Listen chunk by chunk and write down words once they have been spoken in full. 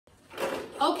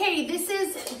Okay, this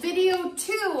is video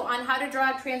 2 on how to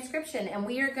draw a transcription, and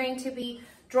we are going to be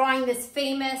drawing this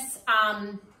famous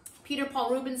Peter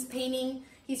Paul Rubens painting.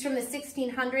 He's from the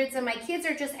 1600s, and my kids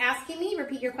are just asking me,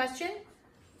 repeat your question.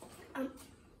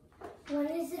 What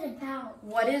is it about?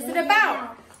 What is it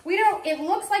about? We don't, it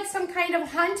looks like some kind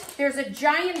of hunt. There's a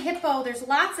giant hippo. There's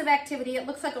lots of activity. It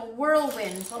looks like a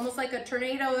whirlwind. It's almost like a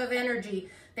tornado of energy.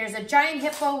 There's a giant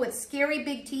hippo with scary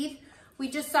big teeth. We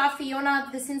just saw Fiona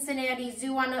at the Cincinnati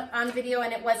Zoo on video,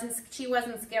 and she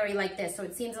wasn't scary like this, so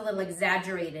it seems a little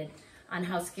exaggerated on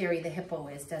how scary the hippo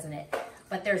is, doesn't it?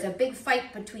 But there's a big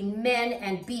fight between men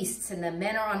and beasts, and the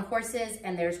men are on horses,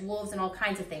 and there's wolves and all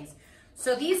kinds of things.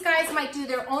 So these guys might do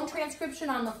their own transcription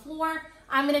on the floor.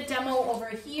 I'm going to demo over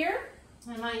here,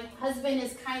 and my husband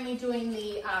is kindly doing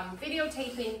the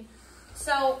videotaping.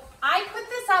 So I put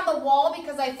this on the wall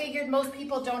because I figured most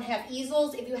people don't have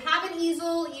easels. If you have an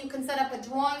easel, you can set up a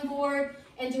drawing board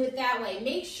and do it that way.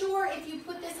 Make sure if you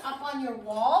put this up on your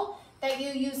wall that you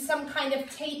use some kind of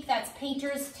tape that's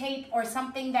painter's tape or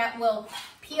something that will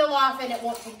peel off and it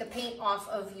won't take the paint off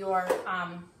of your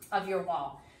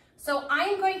wall. So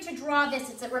I'm going to draw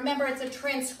this. Remember, it's a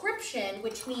transcription,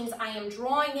 which means I am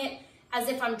drawing it as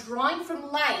if I'm drawing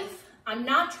from life. I'm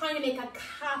not trying to make a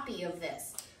copy of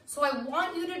this. So I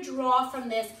want you to draw from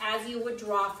this as you would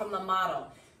draw from the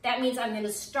model. That means I'm going to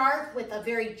start with a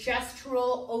very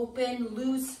gestural, open,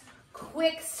 loose,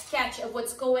 quick sketch of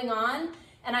what's going on,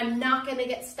 and I'm not going to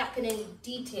get stuck in any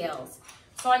details.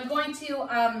 So I'm going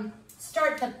to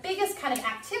start. The biggest kind of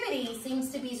activity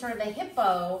seems to be sort of the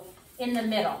hippo in the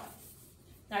middle.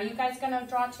 Now, are you guys going to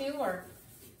draw too, or?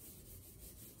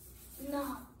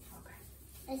 No.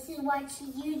 Okay. This is what she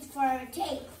used for her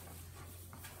tape.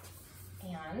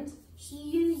 And she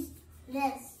used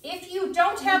this. If you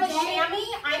don't have a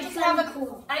chamois, I just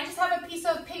have a piece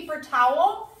of paper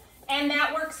towel, and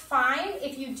that works fine.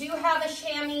 If you do have a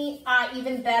chamois,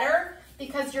 even better,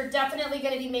 because you're definitely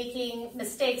going to be making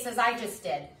mistakes as I just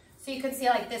did. So you can see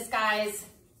like this guy's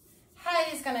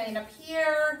head is going to end up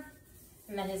here,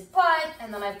 and then his butt,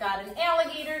 and then I've got an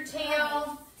alligator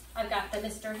tail. I've got the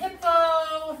Mr.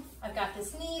 Hippo. I've got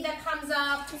this knee that comes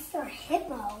up. Mr.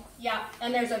 Hippo? Yeah,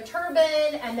 and there's a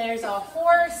turban, and there's a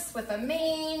horse with a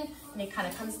mane, and it kind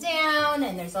of comes down,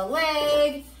 and there's a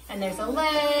leg, and there's a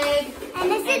leg.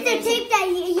 And this is the tape that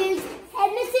you use,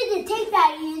 and this is the tape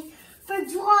that you use for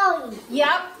drawing.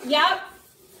 Yep.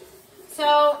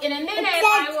 So in a minute,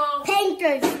 I will...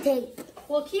 painter's tape.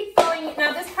 We'll keep going.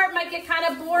 Now this part might get kind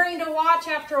of boring to watch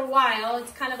after a while.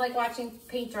 It's kind of like watching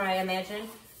paint dry, I imagine.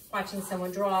 Watching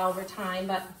someone draw over time,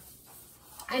 but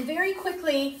I'm very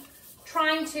quickly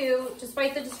trying to,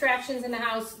 despite the distractions in the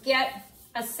house, get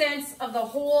a sense of the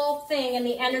whole thing and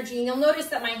the energy. And you'll notice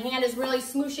that my hand is really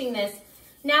smooshing this.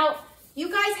 Now,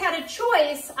 you guys had a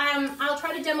choice. I'll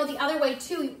try to demo the other way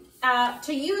too,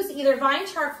 to use either vine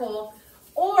charcoal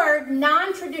or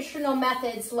non-traditional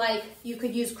methods, like you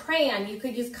could use crayon, you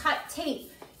could use cut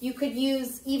tape, you could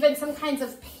use even some kinds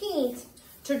of paint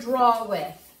to draw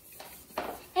with.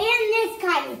 And this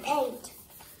kind of paint.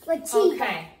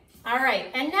 Okay. All right.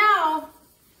 And now,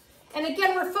 and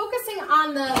again, we're focusing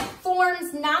on the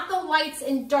forms, not the lights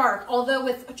and dark. Although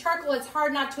with charcoal, it's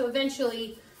hard not to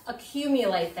eventually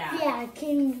accumulate that. Yeah,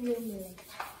 accumulate.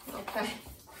 Okay.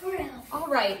 All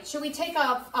right. Should we take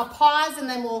a pause, and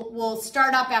then we'll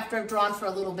start up after I've drawn for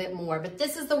a little bit more. But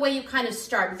this is the way you kind of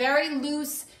start. Very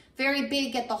loose, very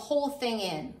big, get the whole thing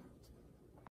in.